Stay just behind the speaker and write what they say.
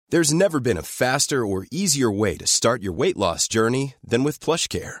There's never been a faster or easier way to start your weight loss journey than with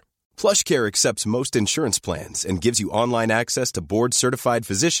PlushCare. PlushCare accepts most insurance plans and gives you online access to board-certified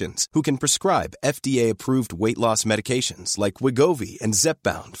physicians who can prescribe FDA-approved weight loss medications like Wegovy and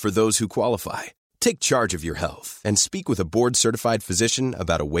Zepbound for those who qualify. Take charge of your health and speak with a board-certified physician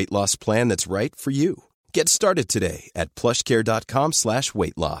about a weight loss plan that's right for you. Get started today at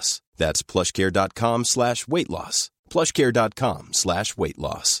plushcare.com/weight loss. That's plushcare.com/weight loss. plushcare.com/weight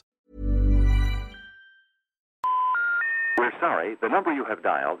loss. We're sorry, the number you have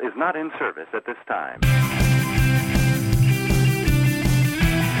dialed is not in service at this time.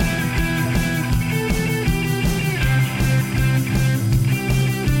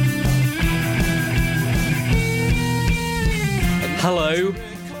 Hello,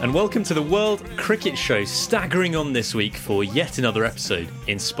 and welcome to the World Cricket Show, staggering on this week for yet another episode,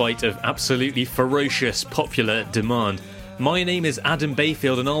 in spite of absolutely ferocious popular demand. My name is Adam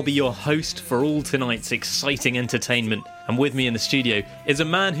Bayfield, and I'll be your host for all tonight's exciting entertainment. And with me in the studio is a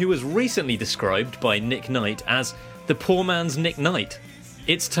man who was recently described by Nick Knight as the poor man's Nick Knight.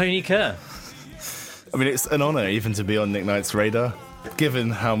 It's Tony Kerr. I mean, it's an honour even to be on Nick Knight's radar,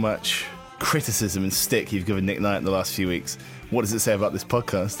 given how much criticism and stick you've given Nick Knight in the last few weeks. What does it say about this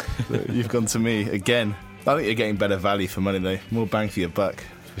podcast? You've gone to me again. I think you're getting better value for money, though. More bang for your buck,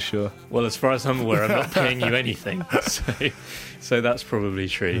 for sure. Well, as far as I'm aware, I'm not paying you anything. So that's probably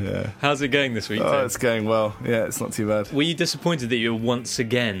true. Yeah. How's it going this week, Tim? Oh, it's going well. Yeah, it's not too bad. Were you disappointed that you were once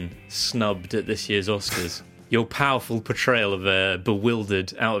again snubbed at this year's Oscars? Your powerful portrayal of a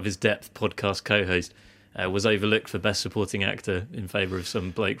bewildered, out-of-his-depth podcast co-host was overlooked for Best Supporting Actor in favour of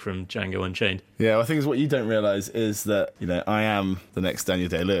some bloke from Django Unchained. Yeah, well, I think what you don't realise is that, you know, I am the next Daniel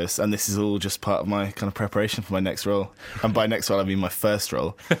Day-Lewis, and this is all just part of my kind of preparation for my next role. And by next role, I mean my first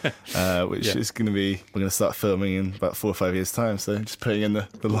role, which is going to be, we're going to start filming in about 4 or 5 years' time, so just putting in the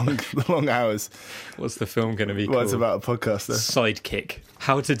long hours. What's the film going to be called? Well, it's about a podcaster. Sidekick.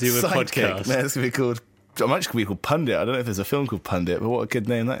 How to do a podcast. Man, it's going to be called... I might just be called Pundit. I don't know if there's a film called Pundit, but what a good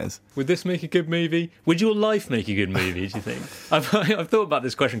name that is. Would this make a good movie? Would your life make a good movie, do you think? I've thought about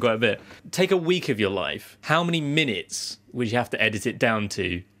this question quite a bit. Take a week of your life. How many minutes would you have to edit it down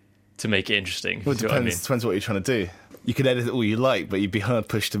to make it interesting? Well, it depends what you're trying to do. You could edit it all you like, but you'd be hard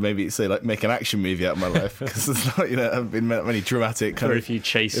pushed to maybe, say, like, make an action movie out of my life, because there's not, haven't been many dramatic kind very few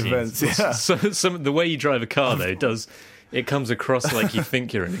chase events. Scenes. Yeah. So the way you drive a car, though, it comes across like you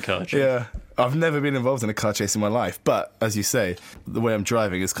think you're in a car chase. Yeah. I've never been involved in a car chase in my life, but as you say, the way I'm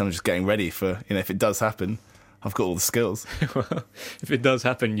driving is kind of just getting ready for, if it does happen, I've got all the skills. Well, if it does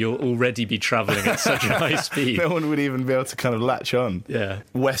happen, you'll already be travelling at such a high speed. No one would even be able to kind of latch on. Yeah.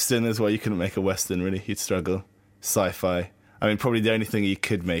 Western as well, you couldn't make a Western, really. You'd struggle. Sci-fi. I mean, probably the only thing you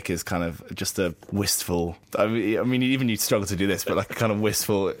could make is kind of just a wistful... I mean, even you'd struggle to do this, but like a kind of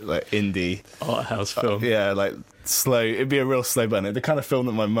wistful, like, indie... art house film. Yeah, like, slow... It'd be a real slow burner. The kind of film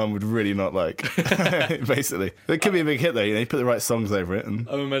that my mum would really not like, basically. It could be a big hit, though. You put the right songs over it. And...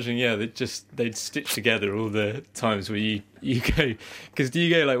 I'm imagining, they'd stitch together all the times where you go... Because do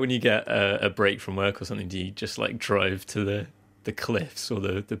you go, like, when you get a break from work or something, do you just, like, drive to the cliffs or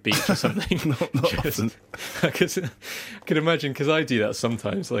the beach or something? not often. Because I can imagine, because I do that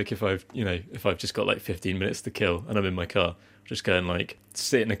sometimes, like if I've just got like 15 minutes to kill and I'm in my car, I'll just go and like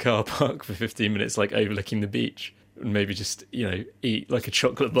sit in a car park for 15 minutes, like overlooking the beach, and maybe just eat like a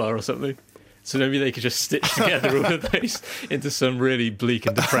chocolate bar or something. So maybe they could just stitch together all of those into some really bleak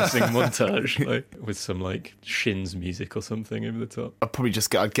and depressing montage, like with some like Shins music or something over the top.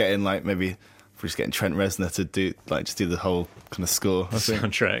 I'd get in like maybe just getting Trent Reznor to do the whole kind of score. I think.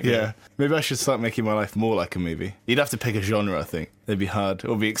 Soundtrack. Yeah. Maybe I should start making my life more like a movie. You'd have to pick a genre, I think. It'd be hard. It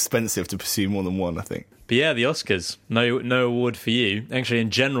would be expensive to pursue more than one, I think. But yeah, the Oscars. No award for you. Actually,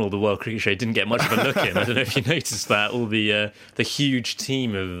 in general, the World Cricket Show didn't get much of a look in. I don't know if you noticed that. All the huge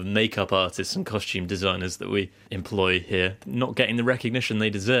team of makeup artists and costume designers that we employ here, not getting the recognition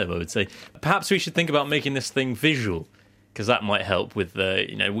they deserve, I would say. Perhaps we should think about making this thing visual, because that might help with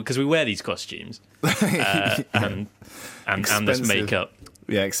because we wear these costumes and this makeup.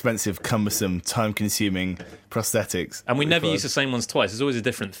 Yeah, expensive, cumbersome, time-consuming prosthetics. And we never use the same ones twice. There's always a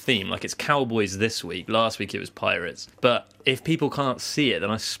different theme. Like, it's cowboys this week. Last week it was pirates. But if people can't see it,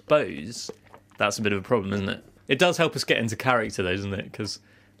 then I suppose that's a bit of a problem, isn't it? It does help us get into character, though, doesn't it? Because,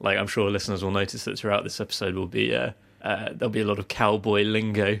 like, I'm sure listeners will notice that throughout this episode will be there'll be a lot of cowboy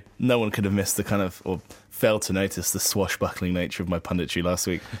lingo. No one could have missed or failed to notice the swashbuckling nature of my punditry last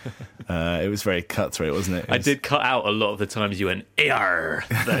week. It was very cutthroat, wasn't it? I did cut out a lot of the times you went, "Arr!"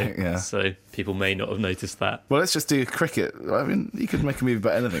 though, yeah. So people may not have noticed that. Well, let's just do cricket. I mean, you could make a movie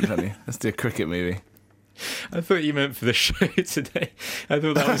about anything, can't you? Let's do a cricket movie. I thought you meant for the show today. I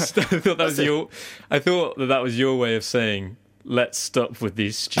thought that was your way of saying, let's stop with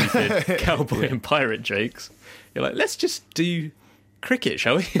these stupid cowboy and pirate jokes. You're like, let's just do cricket,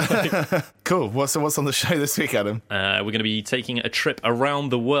 shall we? Cool. What's on the show this week, Adam? We're going to be taking a trip around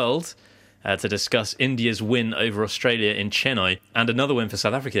the world to discuss India's win over Australia in Chennai and another win for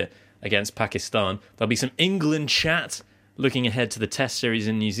South Africa against Pakistan. There'll be some England chat looking ahead to the Test series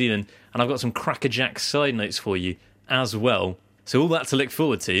in New Zealand, and I've got some crackerjack side notes for you as well. So all that to look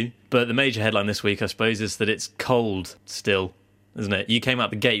forward to, but the major headline this week, I suppose, is that it's cold still, isn't it? You came out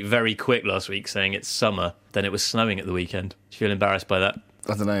the gate very quick last week saying it's summer, then it was snowing at the weekend. Do you feel embarrassed by that?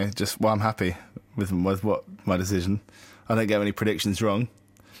 I don't know, I'm happy with what my decision. I don't get many predictions wrong.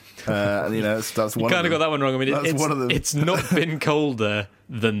 And, that's one. You kind of got that one wrong. I mean, one of them. It's not been colder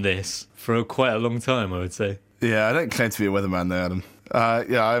than this for quite a long time, I would say. Yeah, I don't claim to be a weatherman though, Adam.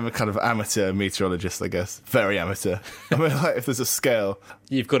 I'm a kind of amateur meteorologist, I guess. Very amateur. I mean, like, if there's a scale,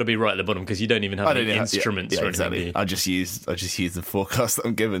 you've got to be right at the bottom because you don't even have any instruments or anything. Exactly. I just use the forecast that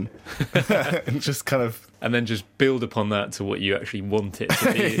I'm given, and just kind of, and then just build upon that to what you actually want it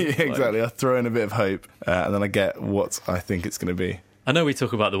to be. Yeah, exactly. I throw in a bit of hope, and then I get what I think it's going to be. I know we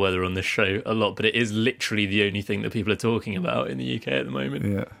talk about the weather on this show a lot, but it is literally the only thing that people are talking about in the UK at the moment.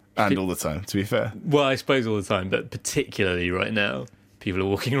 Yeah, and all the time, to be fair. Well, I suppose all the time, but particularly right now, people are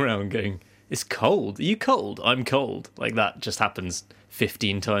walking around going, it's cold. Are you cold? I'm cold. Like, that just happens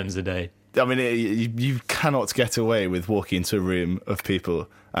 15 times a day. I mean, you cannot get away with walking into a room of people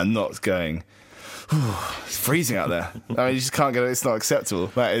and not going, it's freezing out there. I mean, you just can't get it. It's not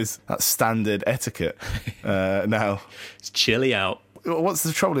acceptable. That's standard etiquette now. It's chilly out. What's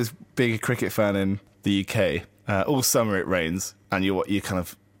the trouble is being a cricket fan in the UK. All summer it rains, and you're kind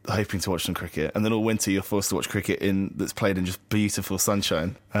of hoping to watch some cricket, and then all winter you're forced to watch cricket that's played in just beautiful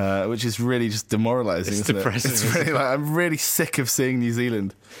sunshine, which is really just demoralising. It's depressing. It's really I'm really sick of seeing New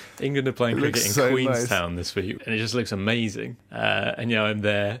Zealand. England are playing cricket in Queenstown this week, and it just looks amazing. And I'm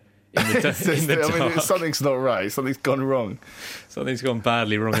there in the dark. I mean, something's not right. Something's gone wrong. Something's gone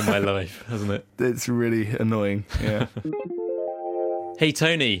badly wrong in my life, hasn't it? It's really annoying. Yeah. Hey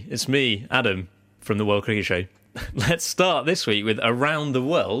Tony, it's me, Adam, from the World Cricket Show. Let's start this week with Around the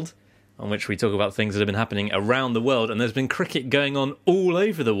World, on which we talk about things that have been happening around the world. And there's been cricket going on all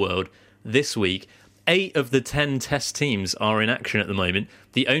over the world this week. 8 of the 10 Test teams are in action at the moment.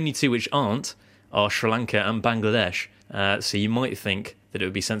 The only 2 which aren't are Sri Lanka and Bangladesh. So you might think that it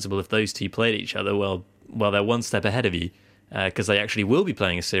would be sensible if those 2 played each other while they're one step ahead of you, because they actually will be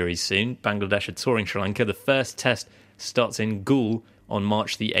playing a series soon. Bangladesh are touring Sri Lanka. The first Test starts in Galle on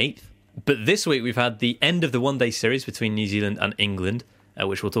March the 8th. But this week we've had the end of the one-day series between New Zealand and England,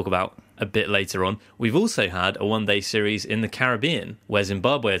 which we'll talk about a bit later on. We've also had a one-day series in the Caribbean, where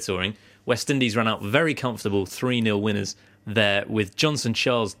Zimbabwe are touring. West Indies ran out very comfortable 3-0 winners there, with Johnson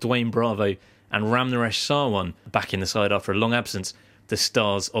Charles, Dwayne Bravo and Ramnaresh Sarwan back in the side after a long absence, the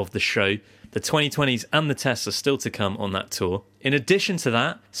stars of the show. The 2020s and the Tests are still to come on that tour. In addition to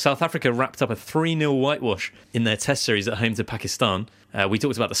that, South Africa wrapped up a 3-0 whitewash in their Test series at home to Pakistan. We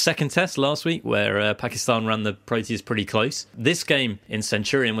talked about the second Test last week, where Pakistan ran the Proteas pretty close. This game in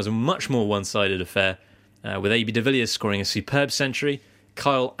Centurion was a much more one-sided affair, with AB de Villiers scoring a superb century,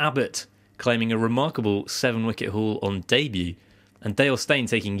 Kyle Abbott claiming a remarkable 7-wicket haul on debut, and Dale Steyn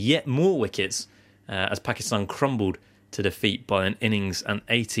taking yet more wickets as Pakistan crumbled to defeat by an innings and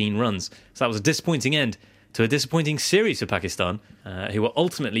 18 runs. So that was a disappointing end to a disappointing series for Pakistan, who were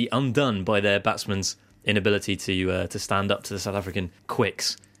ultimately undone by their batsmen's inability to stand up to the South African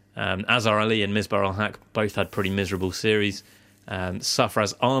quicks. Azhar Ali and Misbah al-Haq both had pretty miserable series.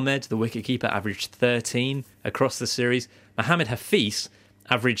 Safraz Ahmed, the wicketkeeper, averaged 13 across the series. Mohamed Hafiz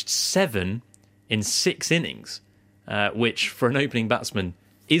averaged 7 in 6 innings, which for an opening batsman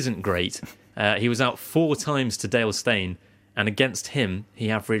isn't great. He was out 4 times to Dale Steyn, and against him he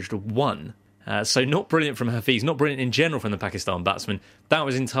averaged 1. So not brilliant from Hafiz, not brilliant in general from the Pakistan batsman. That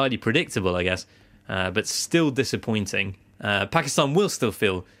was entirely predictable, I guess, but still disappointing. Pakistan will still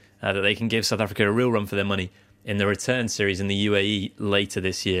feel that they can give South Africa a real run for their money in the return series in the UAE later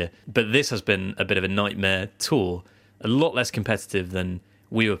this year. But this has been a bit of a nightmare tour, a lot less competitive than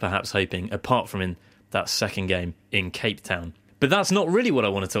we were perhaps hoping, apart from in that second game in Cape Town. But that's not really what I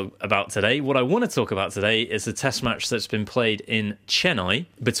want to talk about today. What I want to talk about today is the Test match that's been played in Chennai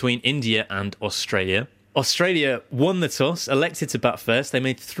between India and Australia. Australia won the toss, elected to bat first. They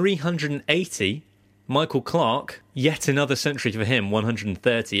made 380. Michael Clarke, yet another century for him,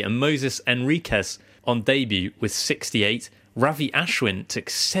 130. And Moses Enriquez on debut with 68. Ravi Ashwin took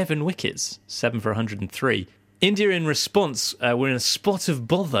 7 wickets, 7 for 103. India, in response, were in a spot of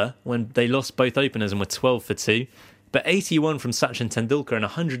bother when they lost both openers and were 12 for 2. But 81 from Sachin Tendulkar and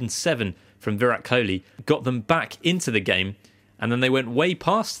 107 from Virat Kohli got them back into the game. And then they went way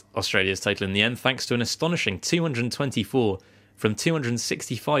past Australia's total in the end, thanks to an astonishing 224 from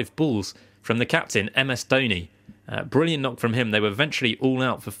 265 balls from the captain, MS Dhoni. Brilliant knock from him. They were eventually all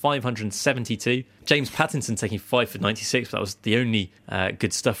out for 572. James Pattinson taking 5 for 96. That was the only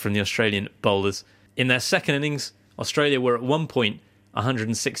good stuff from the Australian bowlers. In their second innings, Australia were at one point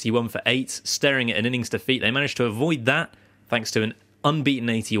 161 for 8, staring at an innings defeat. They managed to avoid that thanks to an unbeaten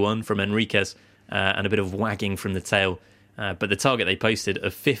 81 from Enriquez and a bit of wagging from the tail. But the target they posted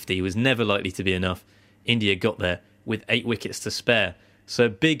of 50 was never likely to be enough. India got there with 8 wickets to spare. So a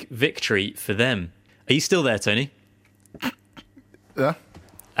big victory for them. Are you still there, Tony? Yeah.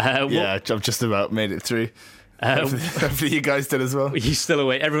 I've just about made it through. Hopefully you guys did as well. Are you still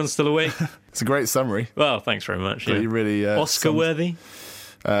awake? Everyone's still awake? It's a great summary. Well, thanks very much. Yeah. You really Oscar-worthy?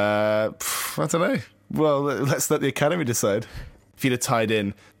 I don't know. Well, let's let the Academy decide. If you'd have tied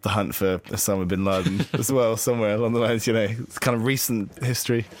in the hunt for Osama bin Laden as well, somewhere along the lines, it's kind of recent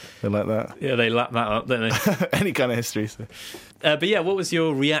history. They like that. Yeah, they lap that up, don't they? Any kind of history. So. But yeah, what was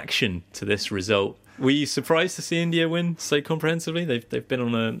your reaction to this result? Were you surprised to see India win so comprehensively? They've been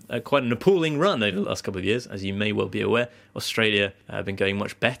on a quite an appalling run over the last couple of years, as you may well be aware. Australia have been going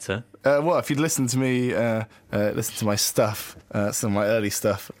much better. Well, if you'd listened to me, listen to my stuff, some of my early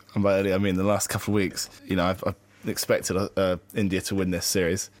stuff, and by early I mean the last couple of weeks, I've expected India to win this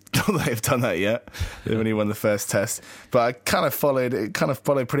series. Not that they've done that yet. They've only won the first test. But I kind of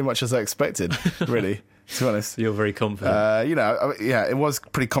followed pretty much as I expected, really. To be honest. You're very confident. It was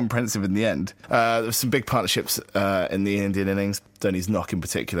pretty comprehensive in the end. There were some big partnerships in the Indian innings. Dhoni's knock in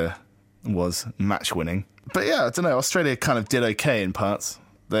particular was match-winning. But yeah, I don't know, Australia kind of did okay in parts.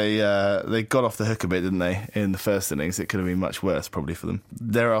 They got off the hook a bit, didn't they, in the first innings? It could have been much worse, probably, for them.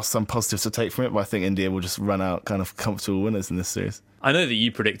 There are some positives to take from it, but I think India will just run out kind of comfortable winners in this series. I know that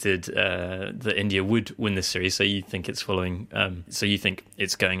you predicted that India would win this series, so you think it's following. So you think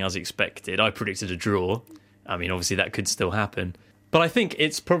it's going as expected. I predicted a draw. I mean, obviously that could still happen, but I think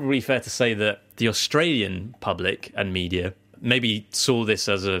it's probably fair to say that the Australian public and media maybe saw this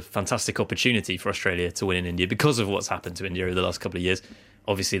as a fantastic opportunity for Australia to win in India because of what's happened to India over the last couple of years.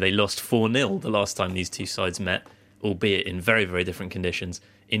 Obviously, they lost 4-0 the last time these two sides met, albeit in very, very different conditions.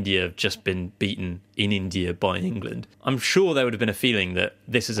 India have just been beaten in India by England. I'm sure there would have been a feeling that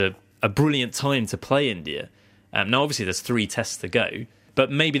this is a brilliant time to play India. Now, obviously, there's 3 tests to go,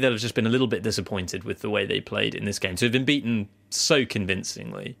 but maybe they'll have just been a little bit disappointed with the way they played in this game. To have been beaten so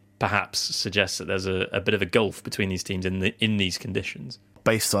convincingly perhaps suggests that there's a bit of a gulf between these teams in these conditions.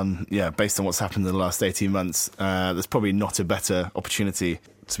 Based on what's happened in the last 18 months, there's probably not a better opportunity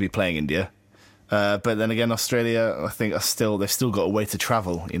to be playing India. But then again, Australia, I think they've still got a way to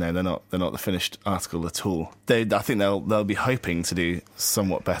travel. They're not the finished article at all. I think they'll be hoping to do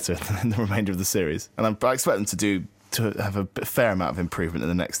somewhat better than the remainder of the series, and I expect them to have a fair amount of improvement in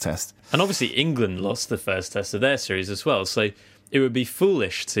the next test. And obviously, England lost the first test of their series as well, so it would be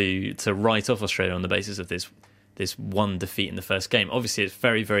foolish to write off Australia on the basis of this one defeat in the first game. Obviously, it's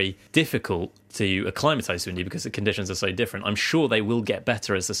very, very difficult to acclimatise to India because the conditions are so different. I'm sure they will get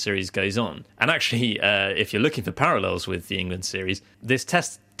better as the series goes on. And actually, if you're looking for parallels with the England series, this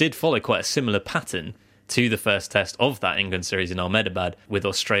test did follow quite a similar pattern to the first test of that England series in Ahmedabad, with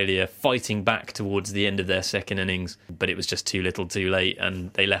Australia fighting back towards the end of their second innings, but it was just too little too late,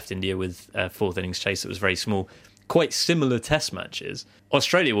 and they left India with a fourth innings chase that was very small. Quite similar test matches.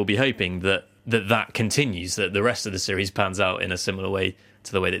 Australia will be hoping that continues, that the rest of the series pans out in a similar way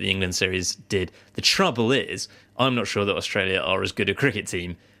to the way that the England series did. The trouble is, I'm not sure that Australia are as good a cricket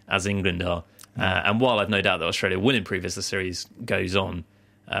team as England are. And while I've no doubt that Australia will improve as the series goes on,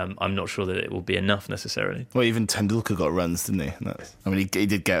 I'm not sure that it will be enough necessarily. Well, even Tendulkar got runs, didn't he? He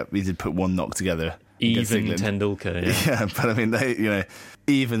did put one knock together. Even Tendulkar, yeah. But I mean,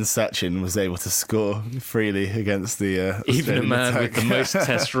 even Sachin was able to score freely against the even a man attack. With the most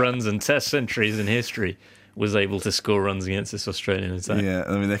test runs and test centuries in history was able to score runs against this Australian attack. Yeah,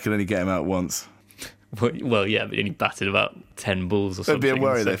 I mean, they could only get him out once. Well, yeah, but he only batted about 10 balls or something. It'd be a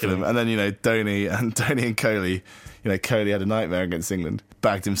worry, though, for them. And then, Dhoni and Kohli, Kohli had a nightmare against England,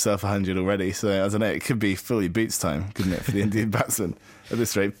 bagged himself 100 already. So, I don't know, it could be fully boots time, couldn't it, for the Indian batsmen at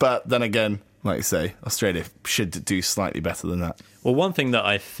this rate. But then again, like you say, Australia should do slightly better than that. Well, one thing that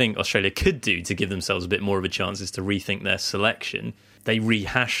I think Australia could do to give themselves a bit more of a chance is to rethink their selection. They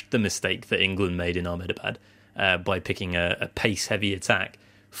rehashed the mistake that England made in Ahmedabad by picking a pace-heavy attack.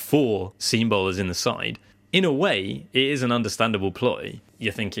 4 seam bowlers in the side, in a way, it is an understandable ploy.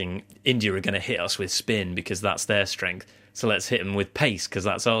 You're thinking India are going to hit us with spin because that's their strength, so let's hit them with pace because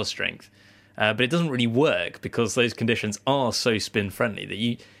that's our strength. But it doesn't really work because those conditions are so spin-friendly that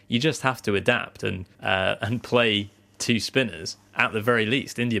you just have to adapt and play 2 spinners at the very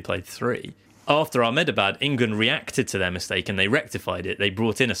least. India played 3. After Ahmedabad, England reacted to their mistake and they rectified it. They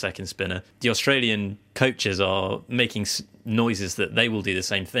brought in a second spinner. The Australian coaches are making noises that they will do the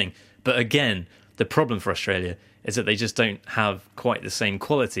same thing. But again, the problem for Australia is that they just don't have quite the same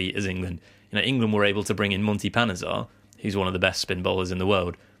quality as England. England were able to bring in Monty Panesar, who's one of the best spin bowlers in the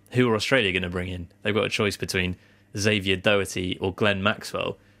world. Who are Australia going to bring in? They've got a choice between Xavier Doherty or Glenn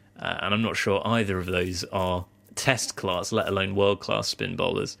Maxwell, and I'm not sure either of those are test class, let alone world class spin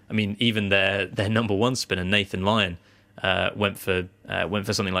bowlers. I mean, even their number 1 spinner, Nathan Lyon, went for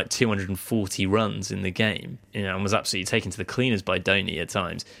something like 240 runs in the game, and was absolutely taken to the cleaners by Dhoni at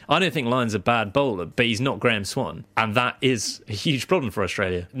times. I don't think Lyon's a bad bowler, but he's not Graham Swann, and that is a huge problem for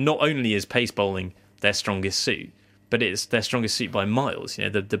Australia. Not only is pace bowling their strongest suit, but it's their strongest suit by miles.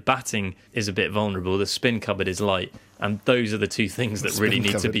 The batting is a bit vulnerable, the spin cupboard is light, and those are the 2 things that really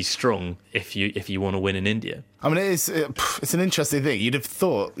need to be strong if you want to win in India. I mean, it's an interesting thing. You'd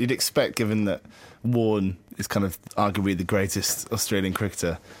expect, given that Warne is kind of arguably the greatest Australian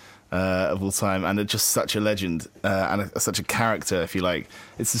cricketer of all time, and just such a legend and such a character, if you like.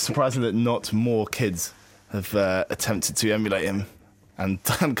 It's surprising that not more kids have attempted to emulate him and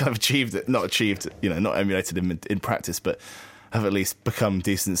kind of not emulated him in practice, but have at least become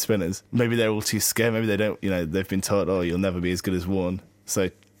decent spinners. Maybe they're all too scared. Maybe they don't. They've been told, "Oh, you'll never be as good as Warne,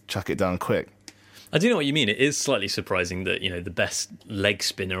 so chuck it down quick." I do know what you mean. It is slightly surprising that the best leg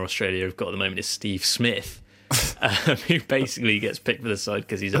spinner Australia have got at the moment is Steve Smith, who basically gets picked for the side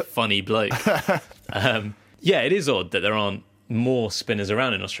because he's a funny bloke. It is odd that there aren't more spinners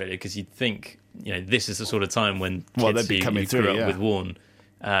around in Australia, because you'd think this is the sort of time when kids who grew up with Warne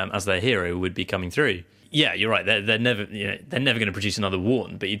as their hero would be coming through. Yeah, you're right. They're never going to produce another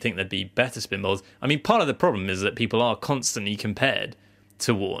Warne, but you'd think there'd be better spin bowlers. I mean, part of the problem is that people are constantly compared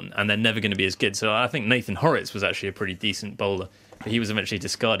to Warne, and they're never going to be as good. So I think Nathan Horrocks was actually a pretty decent bowler, but he was eventually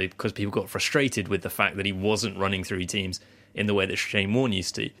discarded because people got frustrated with the fact that he wasn't running through teams in the way that Shane Warne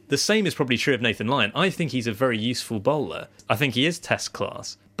used to. The same is probably true of Nathan Lyon. I think he's a very useful bowler. I think he is test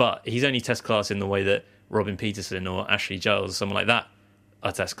class, but he's only test class in the way that Robin Peterson or Ashley Giles or someone like that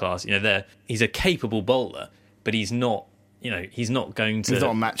are test class. He's a capable bowler, but he's not going to... He's not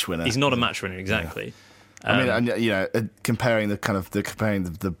a match winner. He's not a match winner, exactly. Yeah. I mean, comparing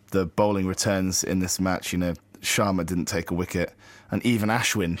the bowling returns in this match, Sharma didn't take a wicket, and even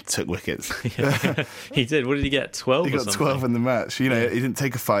Ashwin took wickets. Yeah, he did. What did he get? 12. He got 12 in the match. He didn't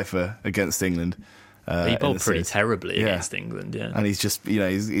take a fifer against England. He bowled pretty terribly against England. Yeah, and he's just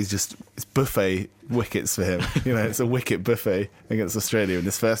it's buffet wickets for him. It's a wicket buffet against Australia in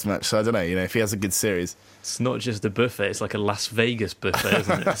this first match. So I don't know. If he has a good series. It's not just a buffet, it's like a Las Vegas buffet,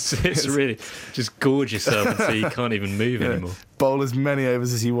 isn't it? It's really just gorge yourself until you can't even move anymore. Bowl as many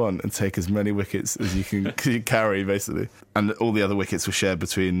overs as you want and take as many wickets as you can carry, basically. And all the other wickets were shared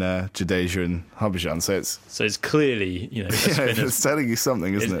between Jadeja and Harbhajan. So it's clearly, it's telling you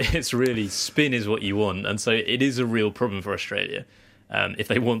something, isn't it? It's really, spin is what you want. And so it is a real problem for Australia if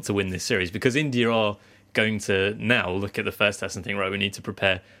they want to win this series, because India are going to now look at the first test and think, right, we need to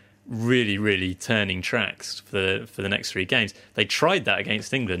prepare really, really turning tracks for the next 3 games. They tried that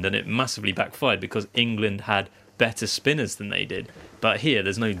against England and it massively backfired because England had better spinners than they did. But here,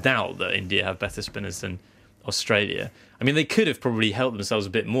 there's no doubt that India have better spinners than Australia. I mean, they could have probably helped themselves a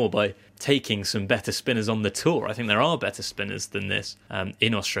bit more by taking some better spinners on the tour. I think there are better spinners than this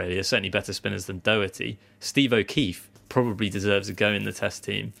in Australia, certainly better spinners than Doherty. Steve O'Keefe probably deserves a go in the test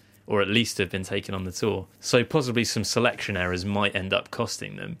team, or at least have been taken on the tour. So possibly some selection errors might end up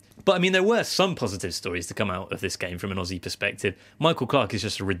costing them. But I mean, there were some positive stories to come out of this game from an Aussie perspective. Michael Clarke is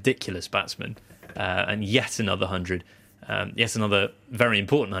just a ridiculous batsman, and yet another 100. Yet another very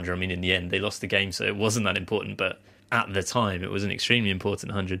important 100. I mean, in the end, they lost the game, so it wasn't that important, but at the time, it was an extremely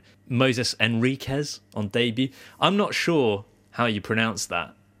important 100. Moses Henriques on debut. I'm not sure how you pronounce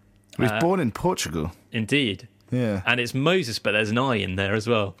that. He was born in Portugal. Indeed. Yeah. And it's Moses, but there's an I in there as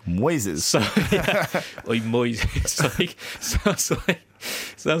well. Moises. So, yeah. Like Moises.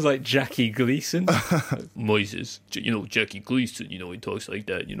 Sounds like Jackie Gleason. Moises. Jackie Gleason, he talks like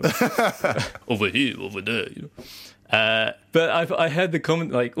that, over here, over there, But I heard the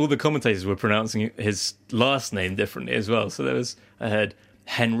comment, like all the commentators were pronouncing his last name differently as well. So I heard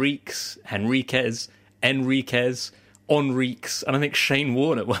Henriques, Henriques, Enriques, and I think Shane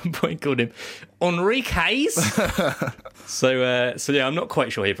Warne at one point called him Enriques. So yeah, I'm not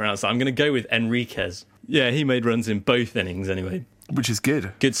quite sure how you pronounce that. I'm going to go with Enriques. Yeah, he made runs in both innings anyway. Which is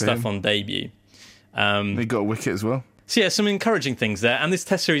good. Good stuff on debut. They got a wicket as well. So yeah, some encouraging things there. And this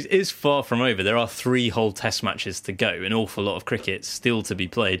Test series is far from over. There are 3 whole Test matches to go. An awful lot of cricket still to be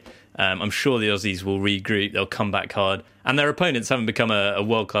played. I'm sure the Aussies will regroup. They'll come back hard. And their opponents haven't become a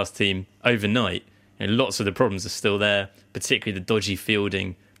world-class team overnight. You know, lots of the problems are still there, particularly the dodgy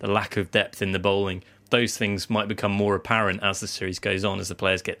fielding, the lack of depth in the bowling. Those things might become more apparent as the series goes on, as the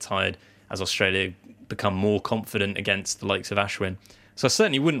players get tired, as Australia become more confident against the likes of Ashwin. So I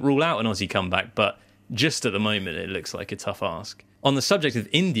certainly wouldn't rule out an Aussie comeback, but just at the moment it looks like a tough ask. On the subject of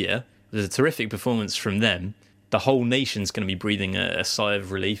India, there's a terrific performance from them. The whole nation's going to be breathing a sigh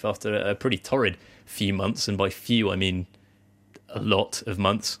of relief after a pretty torrid few months, and by few I mean a lot of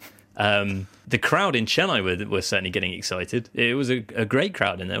months. The crowd in Chennai were certainly getting excited. It was a great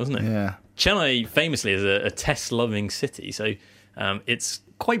crowd in there, wasn't it? Yeah. Chennai famously is a test-loving city, so it's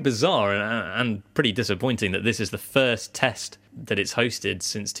quite bizarre and pretty disappointing that this is the first test that it's hosted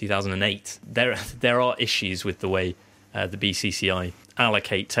since 2008. There are issues with the way the BCCI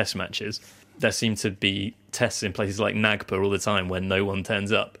allocate test matches. There seem to be tests in places like Nagpur all the time when no one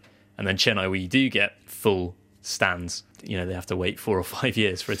turns up, and then Chennai, where you do get full stands, you know, they have to wait 4 or 5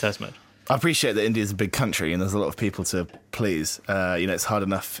 years for a test match. I appreciate that India's a big country and there's a lot of people to please. It's hard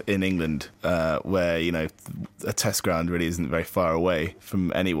enough in England where, a test ground really isn't very far away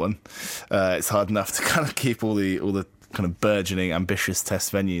from anyone. It's hard enough to kind of keep all the kind of burgeoning, ambitious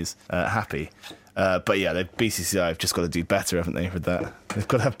test venues happy. But yeah, the BCCI have just got to do better, haven't they, with that? They've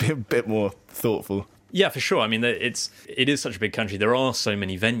got to be a bit more thoughtful. Yeah, for sure. I mean, it is such a big country. There are so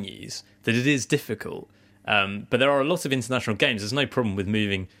many venues that it is difficult. But there are a lot of international games. There's no problem with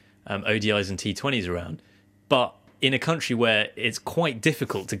moving ODIs and T20s around. But in a country where it's quite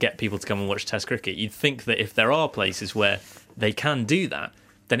difficult to get people to come and watch Test cricket, you'd think that if there are places where they can do that,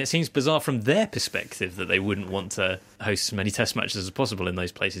 then it seems bizarre from their perspective that they wouldn't want to host as many Test matches as possible in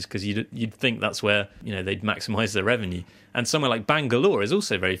those places, because you'd think that's where they'd maximise their revenue. And somewhere like Bangalore is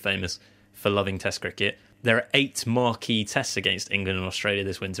also very famous for loving Test cricket. There are 8 marquee tests against England and Australia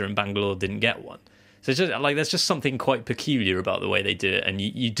this winter, and Bangalore didn't get one. So it's just, there's just something quite peculiar about the way they do it, and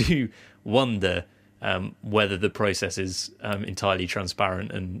you do wonder whether the process is entirely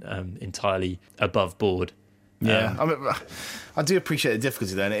transparent and entirely above board. Yeah, I do appreciate the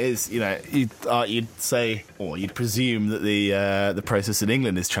difficulty there, and it is, you'd say, or you'd presume that the process in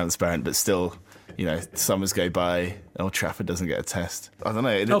England is transparent, but still, summers go by, Old Trafford doesn't get a test. I don't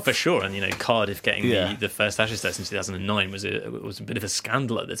know. For sure, and Cardiff getting the first Ashes test in 2009 was a bit of a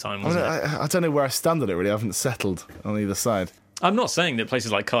scandal at the time, wasn't it? I don't know where I stand on it, really. I haven't settled on either side. I'm not saying that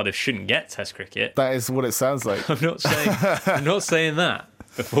places like Cardiff shouldn't get Test cricket. That is what it sounds like. I'm not saying that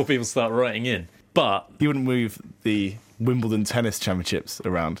before people start writing in. But you wouldn't move the Wimbledon tennis championships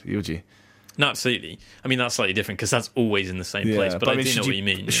around, would you? No, absolutely. I mean, that's slightly different because that's always in the same place. But I do know what you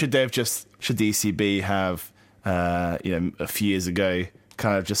mean. Should they have should the ECB have, a few years ago,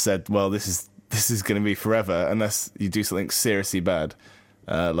 kind of just said, well, this is going to be forever unless you do something seriously bad,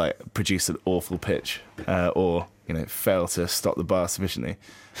 like produce an awful pitch, or fail to stop the bar sufficiently.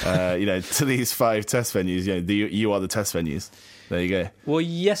 To these 5 test venues, you are the test venues. There you go. Well,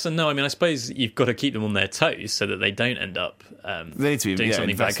 yes and no. I mean, I suppose you've got to keep them on their toes so that they don't end up they need to be, doing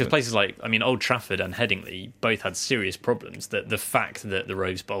something bad. Because places like, Old Trafford and Headingley both had serious problems. The fact that the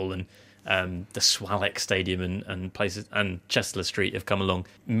Rose Bowl and the Swalek Stadium and places and Chester Street have come along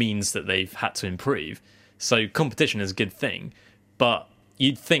means that they've had to improve. So competition is a good thing, but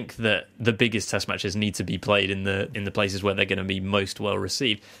you'd think that the biggest test matches need to be played in the places where they're going to be most well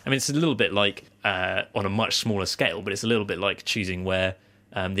received. I mean, it's a little bit like, on a much smaller scale, but it's a little bit like choosing where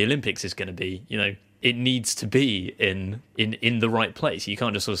the Olympics is going to be. It needs to be in the right place. You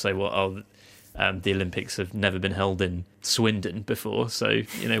can't just sort of say, well, the Olympics have never been held in Swindon before, so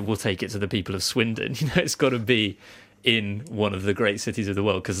we'll take it to the people of Swindon. It's got to be in one of the great cities of the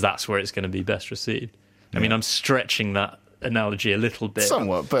world because that's where it's going to be best received. Yeah. I mean, I'm stretching that analogy a little bit,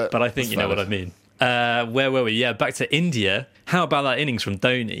 somewhat, but I think you know what I mean. Where were we? Yeah, back to India. How about that innings from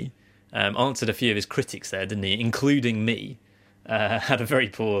Dhoni? Answered a few of his critics there, didn't he? Including me. Had a very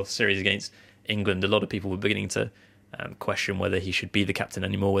poor series against England. A lot of people were beginning to question whether he should be the captain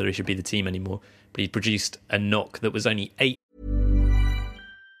anymore, whether he should be the team anymore. But he produced a knock that was only 8.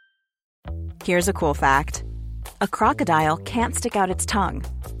 Here's a cool fact: a crocodile can't stick out its tongue.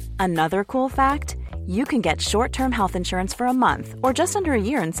 Another cool fact: you can get short-term health insurance for a month or just under a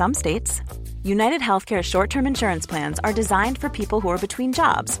year in some states. United Healthcare short-term insurance plans are designed for people who are between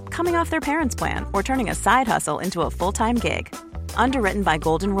jobs, coming off their parents' plan, or turning a side hustle into a full-time gig. Underwritten by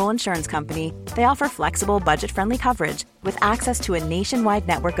Golden Rule Insurance Company, they offer flexible, budget-friendly coverage with access to a nationwide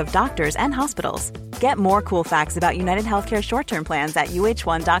network of doctors and hospitals. Get more cool facts about United Healthcare short-term plans at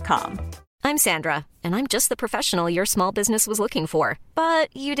uh1.com. I'm Sandra, and I'm just the professional your small business was looking for.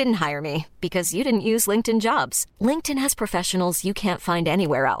 But you didn't hire me because you didn't use LinkedIn Jobs. LinkedIn has professionals you can't find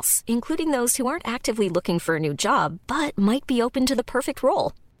anywhere else, including those who aren't actively looking for a new job, but might be open to the perfect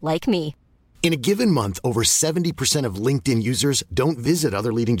role, like me. In a given month, over 70% of LinkedIn users don't visit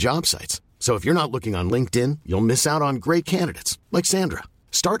other leading job sites. So if you're not looking on LinkedIn, you'll miss out on great candidates like Sandra.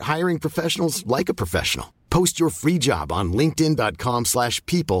 Start hiring professionals like a professional. Post your free job on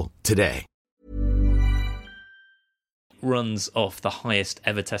linkedin.com/people today. Runs off the highest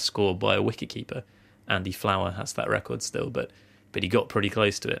ever test score by a wicketkeeper. Andy Flower has that record still, but he got pretty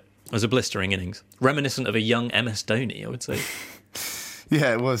close to it. It was a blistering innings. Reminiscent of a young MS Dhoni, I would say.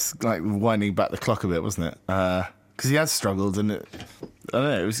 Yeah, it was like winding back the clock a bit, wasn't it? Because he has struggled, and I don't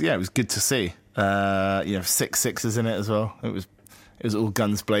know. It was good to see. 6 sixes in it as well. It was all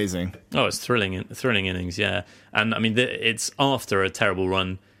guns blazing. Oh, it's thrilling innings, yeah. And I mean, it's after a terrible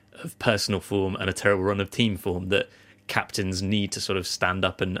run of personal form and a terrible run of team form that captains need to sort of stand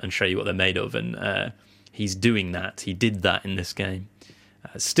up and show you what they're made of. And he's doing that. He did that in this game.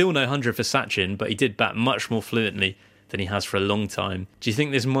 Still no 100 for Sachin, but he did bat much more fluently than he has for a long time. Do you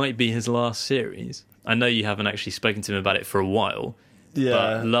think this might be his last series? I know you haven't actually spoken to him about it for a while.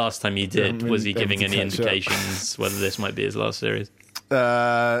 Yeah. But last time you did, was he giving any indications whether this might be his last series?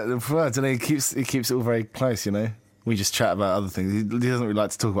 I don't know. He keeps it all very close, you know. We just chat about other things. He doesn't really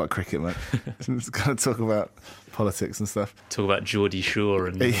like to talk about cricket, mate. He's kind of talk about politics and stuff. Talk about Geordie Shore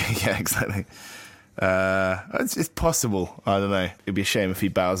and yeah, exactly. It's possible. I don't know. It'd be a shame if he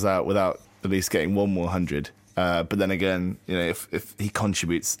bows out without at least getting one more 100. But then again, you know, if he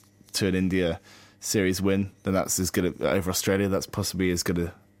contributes to an India series win, then that's as good over Australia. That's possibly as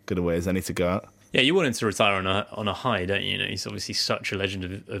good a way as any to go out. Yeah, you want him to retire on a high, don't you? You know, he's obviously such a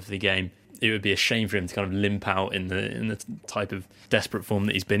legend of the game. It would be a shame for him to kind of limp out in the type of desperate form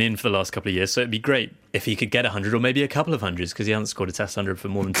that he's been in for the last couple of years. So it'd be great if he could get 100 or maybe a couple of hundreds, because he hasn't scored a Test 100 for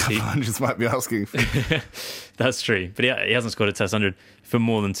more than 2. A couple of hundreds might be asking. That's true, but he hasn't scored a Test 100 for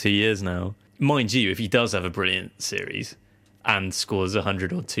more than 2 years now. Mind you, if he does have a brilliant series and scores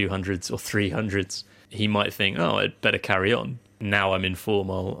 100 or 200s or 300s, he might think, oh, I'd better carry on. Now I'm in form,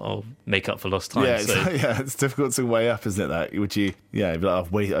 I'll make up for lost time. Yeah, it's difficult to weigh up, isn't it? That would you? Yeah, be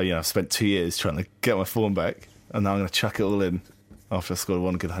like, I've spent 2 years trying to get my form back, and now I'm going to chuck it all in after I scored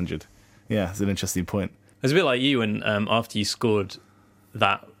one good 100. Yeah, it's an interesting point. It's a bit like you when after you scored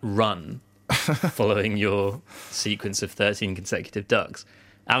that run following your sequence of 13 consecutive ducks.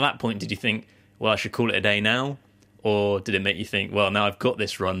 At that point, did you think, well, I should call it a day now? Or did it make you think, well, now I've got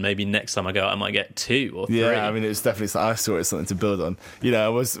this run, maybe next time I go out I might get 2 or 3? Yeah, I mean, it was definitely, I saw it as something to build on. You know, I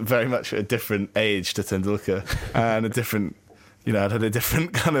was very much at a different age to Tendulkar and a different, you know, I'd had a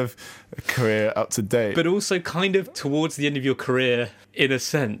different kind of career up to date. But also kind of towards the end of your career, in a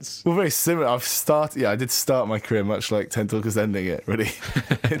sense. Well, very similar. I did start my career much like Tendulkar's ending it, really.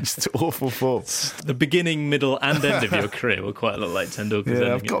 It's just awful form. The beginning, middle and end of your career were quite a lot like Tendulkar's ending.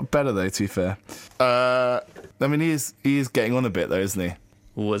 Yeah, I've got better though, to be fair. I mean, he is getting on a bit though, isn't he?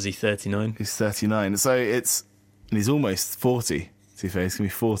 Was he 39? He's 39. So and he's almost 40, to be fair. He's going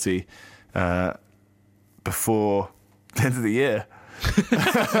to be 40 before the end of the year.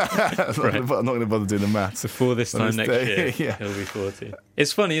 I'm not going to bother doing the maths. Before this time next year, yeah. He'll be 40.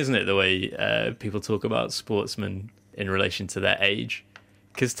 It's funny, isn't it, the way people talk about sportsmen in relation to their age?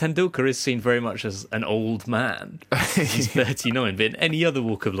 Because Tendulkar is seen very much as an old man. He's 39. But in any other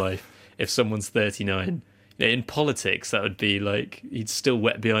walk of life, if someone's 39... In politics, that would be like he'd still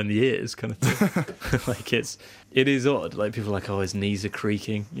wet behind the ears, kind of thing. Like it is odd. Like people are like, oh, his knees are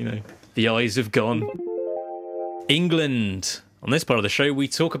creaking. You know, the eyes have gone. England. On this part of the show, we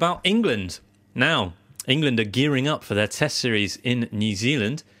talk about England. Now, England are gearing up for their Test series in New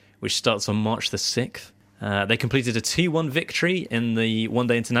Zealand, which starts on March the 6th. They completed a 2-1 victory in the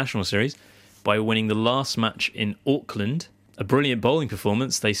one-day international series by winning the last match in Auckland. A brilliant bowling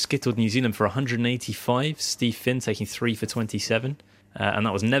performance. They skittled New Zealand for 185, Steve Finn taking 3 for 27. And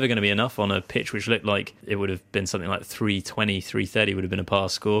that was never going to be enough on a pitch which looked like it would have been something like 320, 330 would have been a par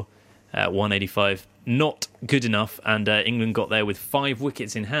score. 185, not good enough, and England got there with 5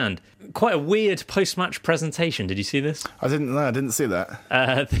 wickets in hand. Quite a weird post-match presentation. Did you see this? I didn't see that.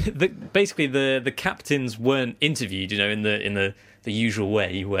 Basically, the captains weren't interviewed, you know, in the usual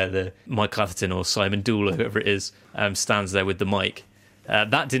way, where the Mike Atherton or Simon Dool or whoever it is stands there with the mic.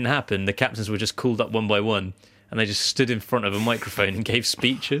 That didn't happen. The captains were just called up one by one, and they just stood in front of a microphone and gave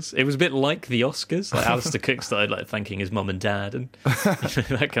speeches. It was a bit like the Oscars. Like Alistair Cook started like thanking his mum and dad and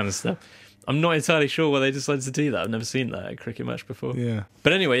that kind of stuff. I'm not entirely sure why they decided to do that. I've never seen that at a cricket match before. Yeah.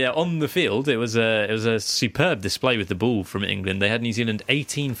 But anyway, on the field, it was a superb display with the ball from England. They had New Zealand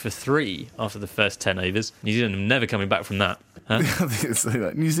 18 for 3 after the first 10 overs. New Zealand never coming back from that. Huh? I think it's like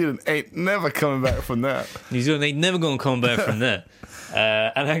that. New Zealand ain't never coming back from that. New Zealand ain't never going to come back from there.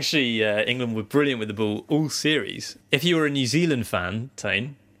 And actually, England were brilliant with the ball all series. If you were a New Zealand fan,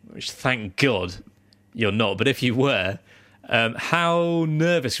 Tane, which thank God you're not, but if you were, how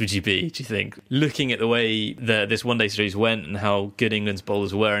nervous would you be, do you think, looking at the way this one-day series went and how good England's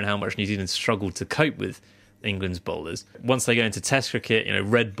bowlers were and how much New Zealand struggled to cope with England's bowlers? Once they go into Test cricket,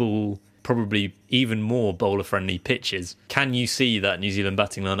 red ball, probably even more bowler-friendly pitches, can you see that New Zealand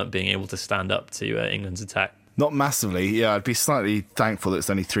batting lineup being able to stand up to England's attack? Not massively. Yeah, I'd be slightly thankful that it's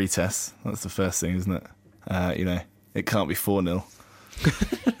only 3 tests. That's the first thing, isn't it? It can't be 4-0.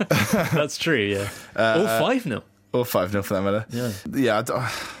 That's true, yeah. Or 5-0. Or 5-0 for that matter. Yeah, I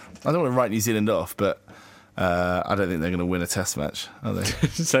don't want to write New Zealand off, but I don't think they're going to win a test match, are they?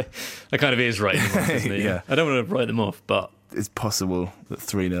 So that kind of is writing them off, isn't it? Yeah. I don't want to write them off, but it's possible that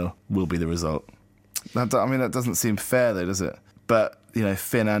 3-0 will be the result. That doesn't seem fair, though, does it? But,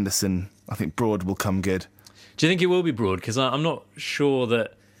 Finn Anderson, I think Broad will come good. Do you think it will be Broad? Because I'm not sure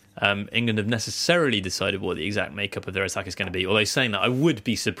that England have necessarily decided what the exact makeup of their attack is going to be. Although saying that, I would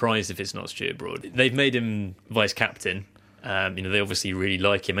be surprised if it's not Stuart Broad. They've made him vice-captain. They obviously really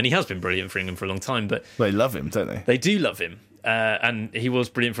like him. And he has been brilliant for England for a long time. But they love him, don't they? They do love him. And he was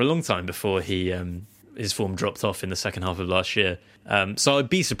brilliant for a long time before his form dropped off in the second half of last year. So I'd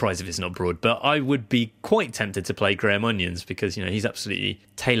be surprised if it's not Broad, but I would be quite tempted to play Graham Onions because, he's absolutely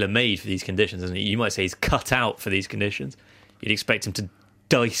tailor-made for these conditions, isn't he? You might say he's cut out for these conditions. You'd expect him to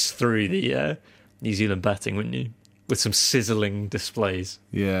dice through the New Zealand batting, wouldn't you? With some sizzling displays.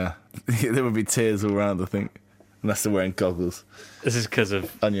 Yeah. There would be tears all around, I think, unless they're wearing goggles. This is because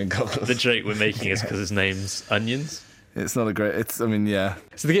of... Onion goggles. The joke we're making is because his name's Onions. It's not a great... yeah.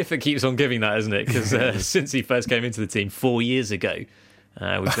 It's the gift that keeps on giving that, isn't it? Because since he first came into the team 4 years ago,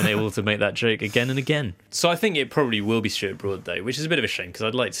 we've been able to make that joke again and again. So I think it probably will be Stuart Broad, though, which is a bit of a shame because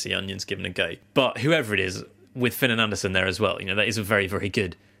I'd like to see Onions given a go. But whoever it is, with Finn and Anderson there as well, that is a very, very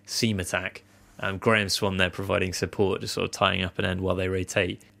good seam attack. Graham Swan there providing support, just sort of tying up an end while they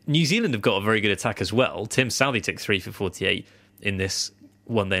rotate. New Zealand have got a very good attack as well. Tim Southey took 3 for 48 in this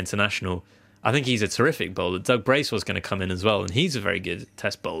one-day international. I think he's a terrific bowler. Doug Bracewell's going to come in as well, and he's a very good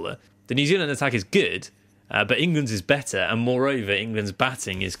test bowler. The New Zealand attack is good, but England's is better, and moreover, England's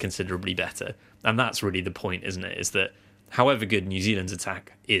batting is considerably better. And that's really the point, isn't it? Is that however good New Zealand's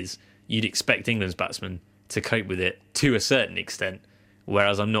attack is, you'd expect England's batsmen to cope with it to a certain extent,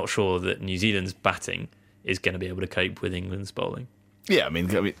 whereas I'm not sure that New Zealand's batting is going to be able to cope with England's bowling. Yeah, I mean,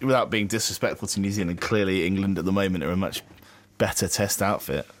 without being disrespectful to New Zealand, clearly England at the moment are a much better test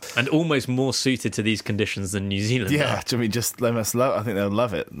outfit. And almost more suited to these conditions than New Zealand are. I mean, they must love. I think they'll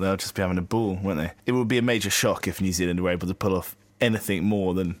love it. They'll just be having a ball, won't they? It would be a major shock if New Zealand were able to pull off anything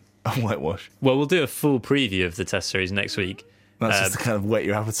more than a whitewash. Well, we'll do a full preview of the test series next week. That's just to kind of whet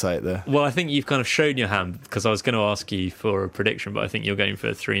your appetite there. Well, I think you've kind of shown your hand because I was going to ask you for a prediction, but I think you're going for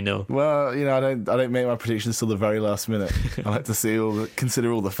a 3-0. Well, I don't make my predictions till the very last minute. I like to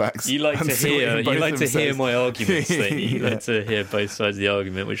consider all the facts. You like to hear my arguments. You like to hear both sides of the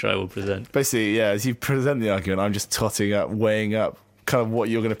argument, which I will present. Basically, as you present the argument, I'm just totting up, weighing up, kind of what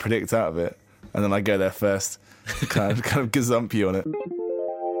you're going to predict out of it, and then I go there first, kind of gazump you on it.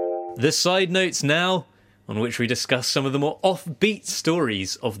 The side notes now, on which we discuss some of the more offbeat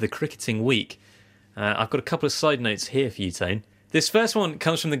stories of the cricketing week. I've got a couple of side notes here for you, Tane. This first one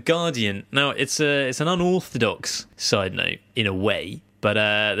comes from The Guardian. Now, it's an unorthodox side note, in a way, but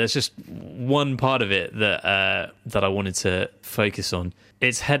there's just one part of it that I wanted to focus on.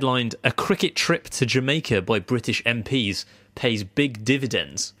 It's headlined, "A cricket trip to Jamaica by British MPs pays big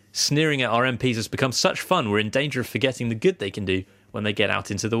dividends. Sneering at our MPs has become such fun, we're in danger of forgetting the good they can do when they get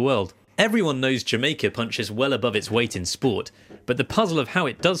out into the world. Everyone knows Jamaica punches well above its weight in sport, but the puzzle of how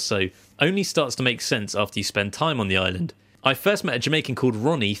it does so only starts to make sense after you spend time on the island. I first met a Jamaican called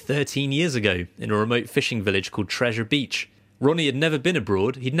Ronnie 13 years ago in a remote fishing village called Treasure Beach. Ronnie had never been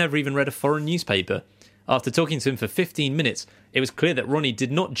abroad, he'd never even read a foreign newspaper. After talking to him for 15 minutes, it was clear that Ronnie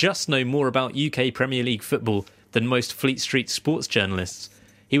did not just know more about UK Premier League football than most Fleet Street sports journalists.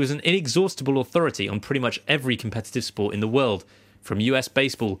 He was an inexhaustible authority on pretty much every competitive sport in the world, from US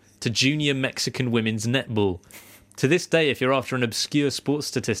baseball to junior Mexican women's netball. To this day, if you're after an obscure sports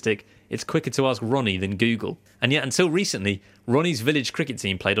statistic, it's quicker to ask Ronnie than Google. And yet, until recently, Ronnie's village cricket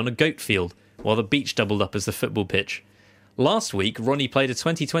team played on a goat field, while the beach doubled up as the football pitch. Last week, Ronnie played a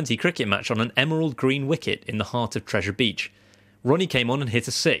 2020 cricket match on an emerald green wicket in the heart of Treasure Beach. Ronnie came on and hit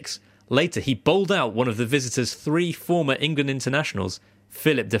a 6, Later, he bowled out one of the visitors' 3 former England internationals,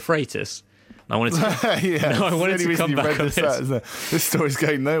 Philip de Freitas. I wanted to, yeah, I wanted to come back on this. This story's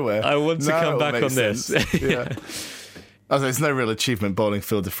going nowhere. I want to come back on this. Yeah. There's no real achievement bowling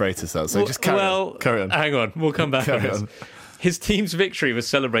Phil de Freitas out, so just carry on. Hang on, we'll come back on this. His team's victory was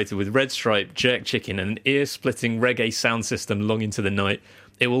celebrated with red stripe, jerk chicken, and an ear-splitting reggae sound system long into the night.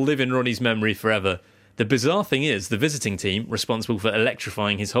 It will live in Ronnie's memory forever. The bizarre thing is, the visiting team, responsible for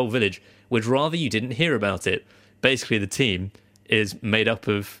electrifying his whole village, would rather you didn't hear about it. Basically, the team is made up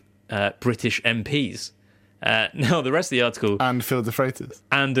of British MPs. Now, the rest of the article... And Phil de Freitas.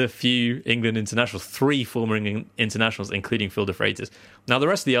 And a few England internationals, 3 former England internationals, including Phil de Freitas. Now, the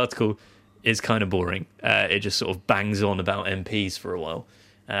rest of the article is kind of boring. It just sort of bangs on about MPs for a while.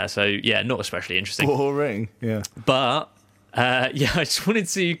 So, yeah, not especially interesting. Boring, yeah. But, I just wanted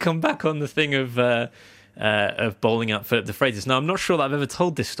to come back on the thing of bowling out Philip de Freitas. Now, I'm not sure that I've ever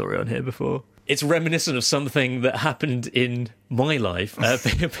told this story on here before. It's reminiscent of something that happened in my life.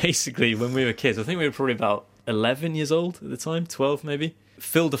 Basically, when we were kids, I think we were probably about 11 years old at the time, 12 maybe.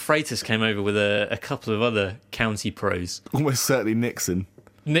 Phil de Freitas came over with a couple of other county pros. Almost certainly Nixon.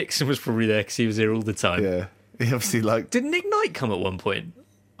 Nixon was probably there because he was here all the time. Yeah, he obviously Did Nick Knight come at one point?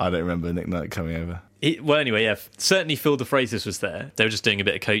 I don't remember Nick Knight coming over. Certainly Phil de Freitas was there. They were just doing a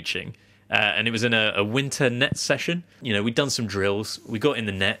bit of coaching. And it was in a winter net session. You know, we'd done some drills. We got in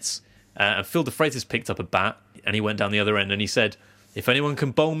the nets. And Phil de Freitas picked up a bat and he went down the other end and he said, if anyone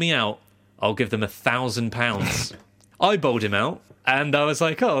can bowl me out, I'll give them £1,000. I bowled him out and I was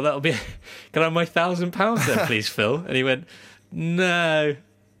like, that'll be... Can I have my £1,000 then, please, Phil? And he went, no.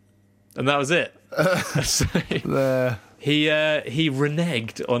 And that was it. So he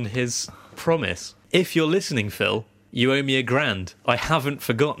reneged on his promise. If you're listening, Phil, you owe me £1,000. I haven't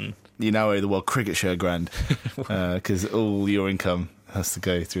forgotten. You now owe the World Cricket Show £1,000 because all your income has to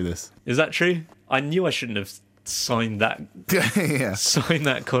go through this. Is that true? I knew I shouldn't have signed that signed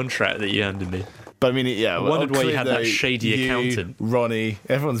that contract that you handed me. But I mean, I wondered why you had that shady accountant. Ronnie,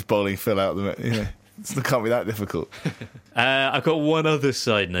 everyone's bowling Phil out. It can't be that difficult. I've got one other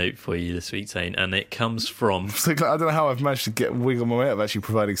side note for you this week, Tane, and it comes from... So, I don't know how I've managed to wiggle my way out of actually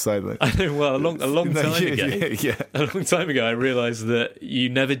providing side notes. I know, well, a long time ago. A long time ago, I realised that you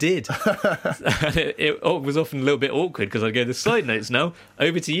never did. And it was often a little bit awkward because I'd go, the side notes now,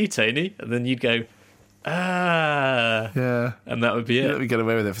 over to you, Tony, and then you'd go, yeah, and that would be it. You let me get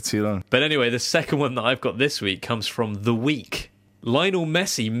away with it for too long. But anyway, the second one that I've got this week comes from The Week. Lionel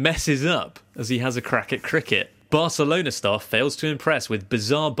Messi messes up as he has a crack at cricket. Barcelona star fails to impress with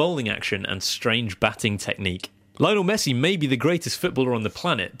bizarre bowling action and strange batting technique. Lionel Messi may be the greatest footballer on the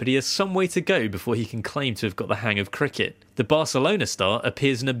planet, but he has some way to go before he can claim to have got the hang of cricket. The Barcelona star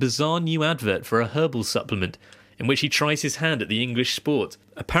appears in a bizarre new advert for a herbal supplement, in which he tries his hand at the English sport,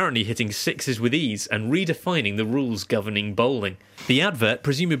 apparently hitting sixes with ease and redefining the rules governing bowling. The advert,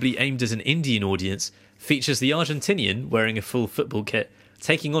 presumably aimed at an Indian audience, features the Argentinian wearing a full football kit,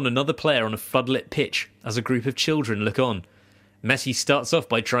 taking on another player on a floodlit pitch as a group of children look on. Messi starts off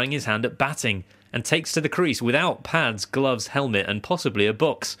by trying his hand at batting and takes to the crease without pads, gloves, helmet and possibly a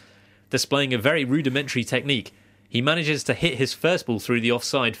box. Displaying a very rudimentary technique, he manages to hit his first ball through the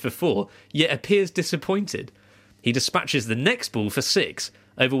offside for 4, yet appears disappointed. He dispatches the next ball for 6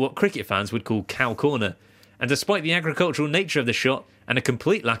 over what cricket fans would call cow corner, and despite the agricultural nature of the shot and a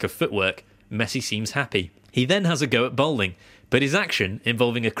complete lack of footwork, Messi seems happy. He then has a go at bowling, but his action,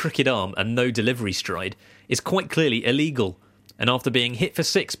 involving a cricket arm and no delivery stride, is quite clearly illegal. And after being hit for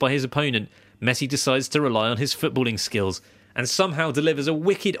 6 by his opponent, Messi decides to rely on his footballing skills and somehow delivers a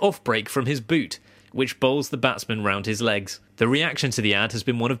wicked off-break from his boot, which bowls the batsman round his legs. The reaction to the ad has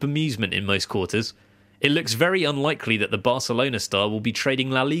been one of bemusement in most quarters. It looks very unlikely that the Barcelona star will be trading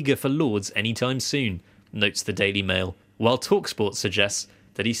La Liga for Lords anytime soon, notes the Daily Mail, while TalkSport suggests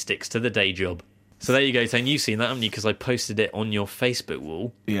that he sticks to the day job. So there you go, Tane. You've seen that, haven't you? Because I posted it on your Facebook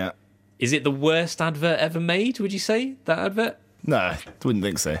wall. Yeah. Is it the worst advert ever made, would you say, that advert? No, I wouldn't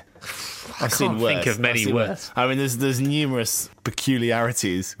think so. I can't think of many worse. I mean, there's numerous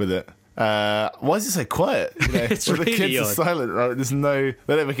peculiarities with it. Why is it so quiet? You know, it's when really the kids odd. are silent, right?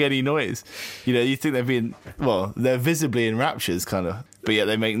 They don't make any noise. You know, you think they're visibly in raptures, kind of, but yet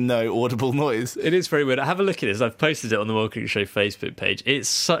they make no audible noise. It is very weird. Have a look at this. I've posted it on the World Cricket Show Facebook page. It's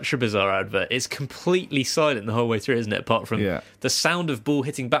such a bizarre advert. It's completely silent the whole way through, isn't it? Apart from the sound of ball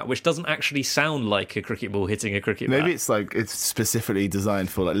hitting bat, which doesn't actually sound like a cricket ball hitting a cricket bat. Maybe it's specifically designed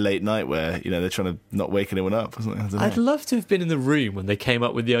for like late night where, you know, they're trying to not wake anyone up or something. I'd love to have been in the room when they came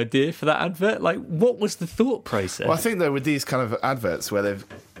up with the idea for that advert. Like, what was the thought process? Well, I think though with these kind of adverts where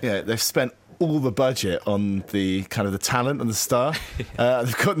they've spent all the budget on the kind of the talent and the star.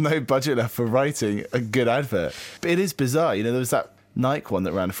 They've got no budget left for writing a good advert. But it is bizarre. You know, there was that Nike one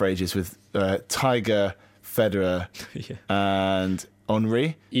that ran for ages with Tiger, Federer, and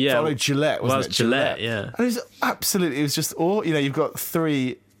Henri. Yeah. Followed Gillette, wasn't it? Gillette, yeah. And it was just all, you know, you've got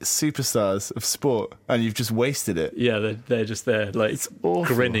 3 superstars of sport and you've just wasted it. Yeah, they're just there, like,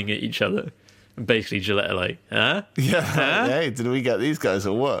 grinning at each other. And basically Gillette are like, huh? Yeah, Huh? hey, did we get these guys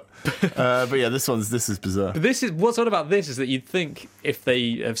or what? But yeah, this is bizarre. But what's odd about this is that you'd think if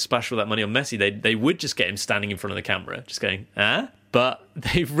they have splashed all that money on Messi, they would just get him standing in front of the camera, just going, huh? But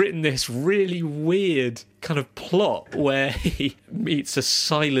they've written this really weird kind of plot where he meets a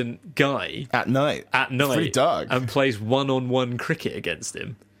silent guy At night. It's pretty dark. and plays one-on-one cricket against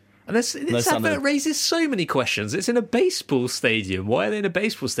him. And this advert raises so many questions. It's in a baseball stadium. Why are they in a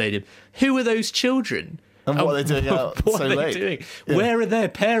baseball stadium? Who are those children? And what are they doing out what so are they late? doing? Yeah. Where are their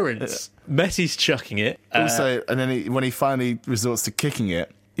parents? Messi's chucking it. Also, and then when he finally resorts to kicking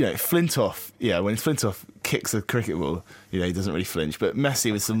it, you know, Flintoff, when Flintoff kicks a cricket ball, you know, he doesn't really flinch. But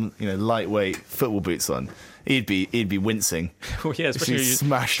Messi with some, you know, lightweight football boots on, he'd be wincing. Well, yeah, especially He'd if you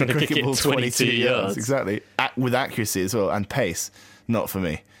smash the trying to kick cricket it ball 22 yards. yards. Exactly. With accuracy as well, and pace. Not for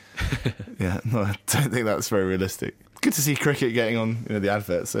me. Yeah, no, I don't think that's very realistic. Good to see cricket getting on, you know, the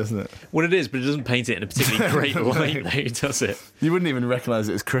adverts, isn't it? Well, it is, but it doesn't paint it in a particularly great light, though, does it? You wouldn't even recognise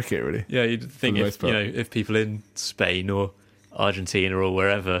it as cricket, really. Yeah, you'd think the if, most part. if people in Spain or Argentina or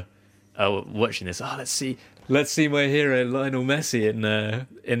wherever are watching this, let's see my hero Lionel Messi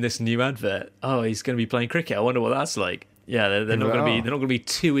in this new advert. Oh, he's going to be playing cricket. I wonder what that's like. Yeah, they're not going to be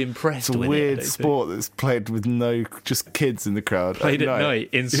too impressed It's a with weird it. sport that's played with just kids in the crowd. Played at night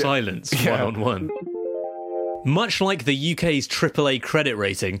in silence, one-on-one. Much like the UK's AAA credit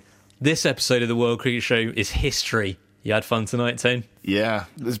rating, this episode of the World Cricket Show is history. You had fun tonight, Tone? Yeah,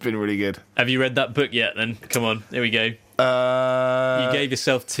 it's been really good. Have you read that book yet, then? Come on, here we go. You gave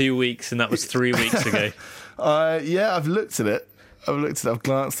yourself 2 weeks, and that was 3 weeks ago. Yeah, I've looked at it. I've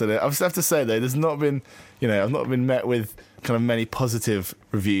glanced at it. I have to say, though, there's not been, I've not been met with kind of many positive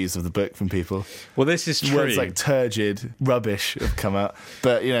reviews of the book from people. Well, this is true. Words like turgid, rubbish have come out.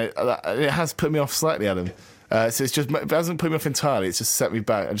 But, it has put me off slightly, Adam. So it hasn't put me off entirely. It's just set me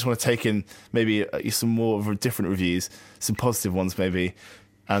back. I just want to take in maybe some more of different reviews, some positive ones maybe,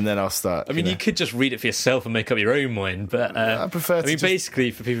 and then I'll start. I mean, you could just read it for yourself and make up your own mind, but I prefer to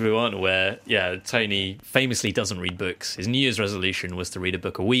basically, for people who aren't aware, Tony famously doesn't read books. His New Year's resolution was to read a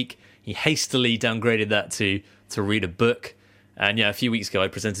book a week. He hastily downgraded that to read a book. And a few weeks ago, I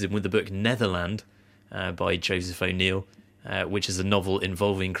presented him with the book Netherland by Joseph O'Neill, which is a novel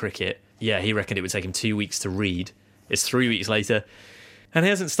involving cricket. Yeah, he reckoned it would take him 2 weeks to read. It's 3 weeks later, and he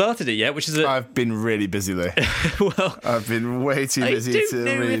hasn't started it yet, which is I've been really busy, though. Well, I've been way too busy to read.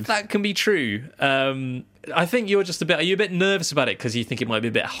 I don't know if that can be true. I think you're just are you a bit nervous about it because you think it might be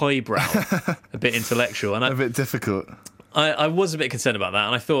a bit highbrow, a bit intellectual? And a bit difficult. I was a bit concerned about that,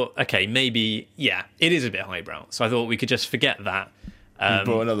 and I thought, okay, maybe, it is a bit highbrow. So I thought we could just forget that. You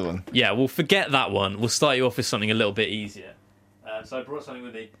brought another one. Yeah, we'll forget that one. We'll start you off with something a little bit easier. So I brought something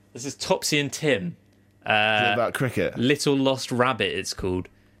with me. This is Topsy and Tim. Is it about cricket? Little Lost Rabbit, it's called.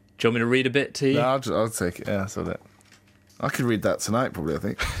 Do you want me to read a bit to you? No, I'll take it. Yeah, I saw that. I could read that tonight, probably, I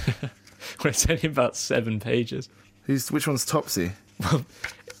think. Well, it's only about 7 pages. Which one's Topsy? Well,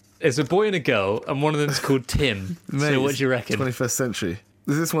 it's a boy and a girl, and one of them's called Tim. Mate, so what do you reckon? 21st century.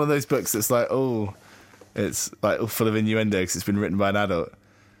 Is this one of those books that's like, it's like all full of innuendo because it's been written by an adult?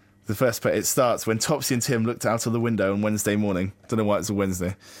 The first page, it starts when Topsy and Tim looked out of the window on Wednesday morning. Don't know why it's a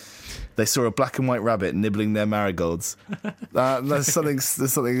Wednesday. They saw a black and white rabbit nibbling their marigolds. There's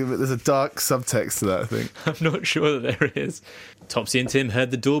a dark subtext to that, I think. I'm not sure that there is. Topsy and Tim heard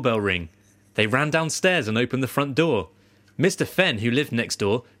the doorbell ring. They ran downstairs and opened the front door. Mr. Fenn, who lived next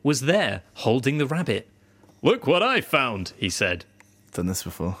door, was there, holding the rabbit. "Look what I found," he said. Done this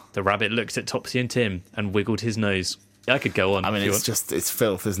before. The rabbit looked at Topsy and Tim and wiggled his nose. I could go on. I mean, it's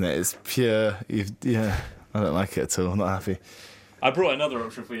filth, isn't it? It's pure. I don't like it at all. I'm not happy. I brought another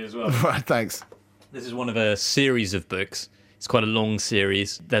option for you as well. Right, thanks. This is one of a series of books. It's quite a long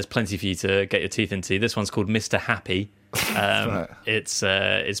series. There's plenty for you to get your teeth into. This one's called Mr. Happy. Right. It's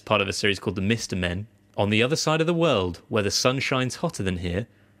part of a series called The Mr. Men. On the other side of the world, where the sun shines hotter than here,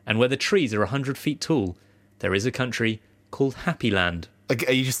 and where the trees are 100 feet tall, there is a country called Happy Land.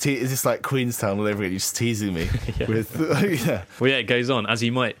 Are you just is this like Queenstown all over again? You're just teasing me with yeah. Well, it goes on. As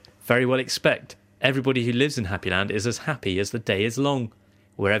you might very well expect, everybody who lives in Happy Land is as happy as the day is long.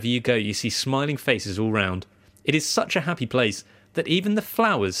 Wherever you go, you see smiling faces all round. It is such a happy place that even the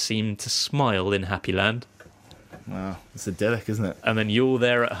flowers seem to smile in Happy Land. Wow, it's idyllic, isn't it? And then you're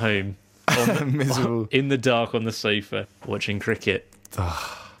there at home, Miserable. in the dark on the sofa watching cricket.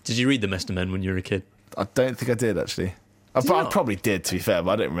 Did you read The Mr. Men when you were a kid? I don't think I did, actually. I probably did, to be fair,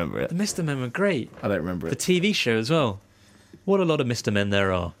 but I don't remember it. The Mr. Men were great. I don't remember The it. TV show as well. What a lot of Mr. Men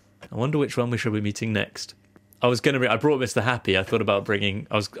there are. I wonder which one we should be meeting next. I brought Mr. Happy. I thought about bringing.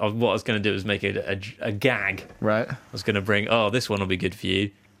 What I was going to do was make it a gag. Right. I was going to bring. Oh, this one will be good for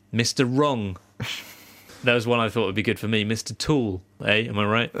you, Mr. Wrong. That was one I thought would be good for me, Mr. Tool. Hey, am I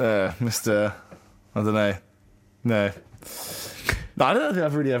right? Mr. I don't know. No, I don't think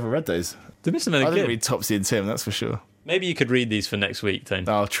I've really ever read those. The Mr. Men I are didn't good. read Topsy and Tim, that's for sure. Maybe you could read these for next week, Tone.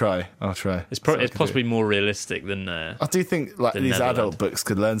 I'll try. It's possibly more realistic than. I do think these Neverland. adult books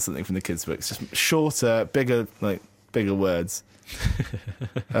could learn something from the kids' books. Just shorter, bigger words.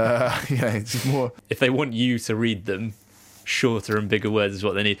 Just more. If they want you to read them, shorter and bigger words is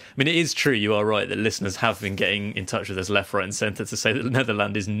what they need. I mean, it is true, you are right, that listeners have been getting in touch with us left, right and centre to say that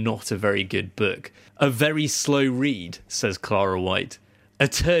Netherland is not a very good book. A very slow read, says Clara White. A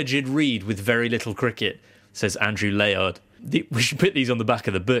turgid read with very little cricket, says Andrew Layard. We should put these on the back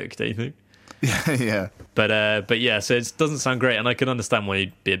of the book, don't you think? Yeah. But yeah, so it doesn't sound great, and I can understand why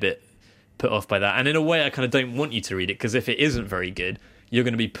you'd be a bit put off by that. And in a way, I kind of don't want you to read it, because if it isn't very good, you're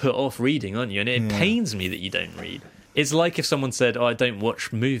going to be put off reading, aren't you? And it pains me that you don't read. It's like if someone said, I don't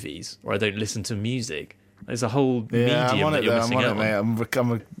watch movies, or I don't listen to music. There's a whole medium that you're missing out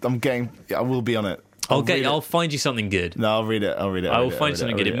on. I'm getting. I will be on it. I'll find you something good. No, I'll read it. I will find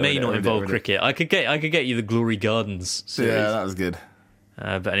something good. It may not involve cricket. I could get you the Glory Gardens series. Yeah, that was good.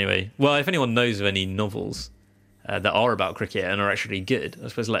 But anyway, well, if anyone knows of any novels that are about cricket and are actually good, I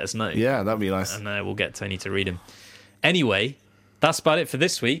suppose let us know. Yeah, that'd be nice. And we'll get Tony to read them. Anyway, that's about it for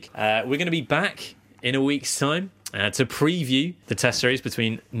this week. We're going to be back in a week's time to preview the Test series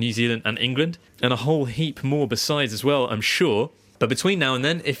between New Zealand and England, and a whole heap more besides as well, I'm sure. But between now and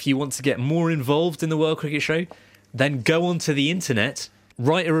then, if you want to get more involved in the World Cricket Show, then go onto the internet,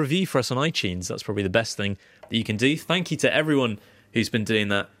 write a review for us on iTunes. That's probably the best thing that you can do. Thank you to everyone who's been doing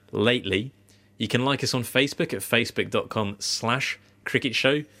that lately. You can like us on Facebook at facebook.com/cricket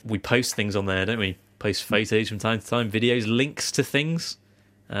show. We post things on there, don't we? Post photos from time to time, videos, links to things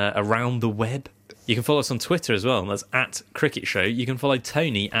around the web. You can follow us on Twitter as well. That's at Cricket Show. You can follow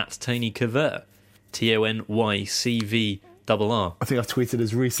Tony at Tony Covert. TonyCVRR. I think I've tweeted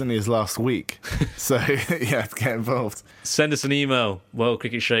as recently as last week. So, yeah, get involved. Send us an email,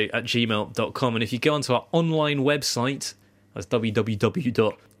 worldcricketshow@gmail.com. And if you go onto our online website, that's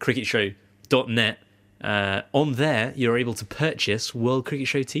www.cricketshow.net, on there, you're able to purchase World Cricket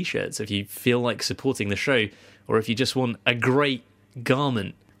Show t-shirts if you feel like supporting the show, or if you just want a great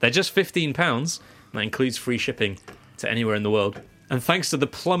garment. They're just £15. That includes free shipping to anywhere in the world. And thanks to the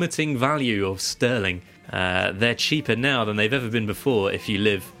plummeting value of sterling, they're cheaper now than they've ever been before if you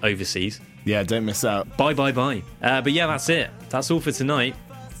live overseas. Yeah, don't miss out. Bye. But yeah, that's it. That's all for tonight.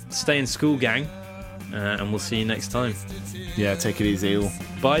 Stay in school, gang. And we'll see you next time. Yeah, take it easy all.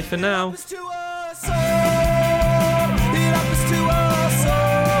 Bye for now.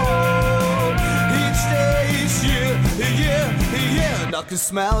 I can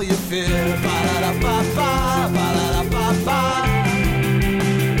smell your fear. Ba-da-da-ba-ba, ba-da-da-ba-ba.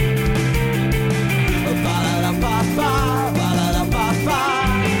 Ba-da-da-ba-ba, ba-da-da-ba-ba.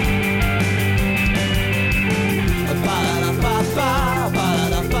 Ba-da-da-ba-ba,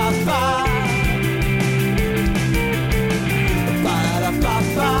 ba-da-da-ba-ba.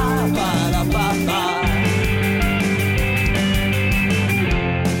 Ba-da-da-ba-ba, ba-da-da-ba-ba.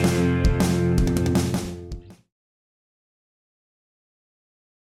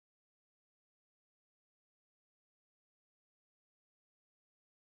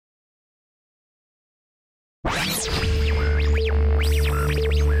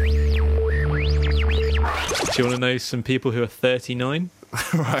 Do you want to know some people who are 39?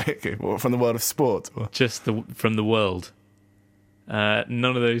 Right, okay. What, from the world of sport? Or? Just from the world. None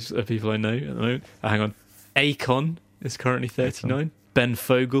of those are people I know at the moment. Hang on. Akon is currently 39. Akon. Ben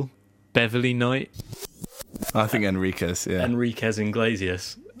Fogle. Beverly Knight. I think Enriquez, yeah. Enriquez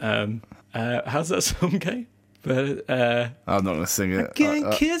Iglesias. How's that song go? But, I'm not going to sing it. I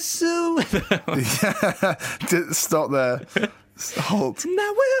can't kiss you. Stop there. Halt.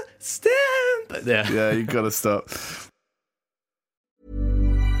 Now we'll stand. But yeah, you got to stop.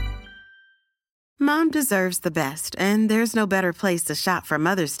 Mom deserves the best, and there's no better place to shop for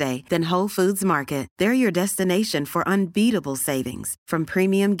Mother's Day than Whole Foods Market. They're your destination for unbeatable savings, from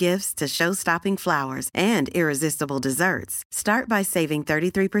premium gifts to show-stopping flowers and irresistible desserts. Start by saving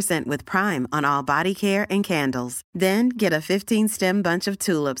 33% with Prime on all body care and candles. Then get a 15-stem bunch of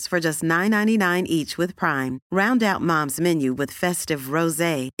tulips for just $9.99 each with Prime. Round out Mom's menu with festive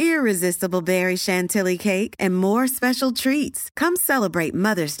rosé, irresistible berry chantilly cake, and more special treats. Come celebrate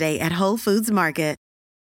Mother's Day at Whole Foods Market.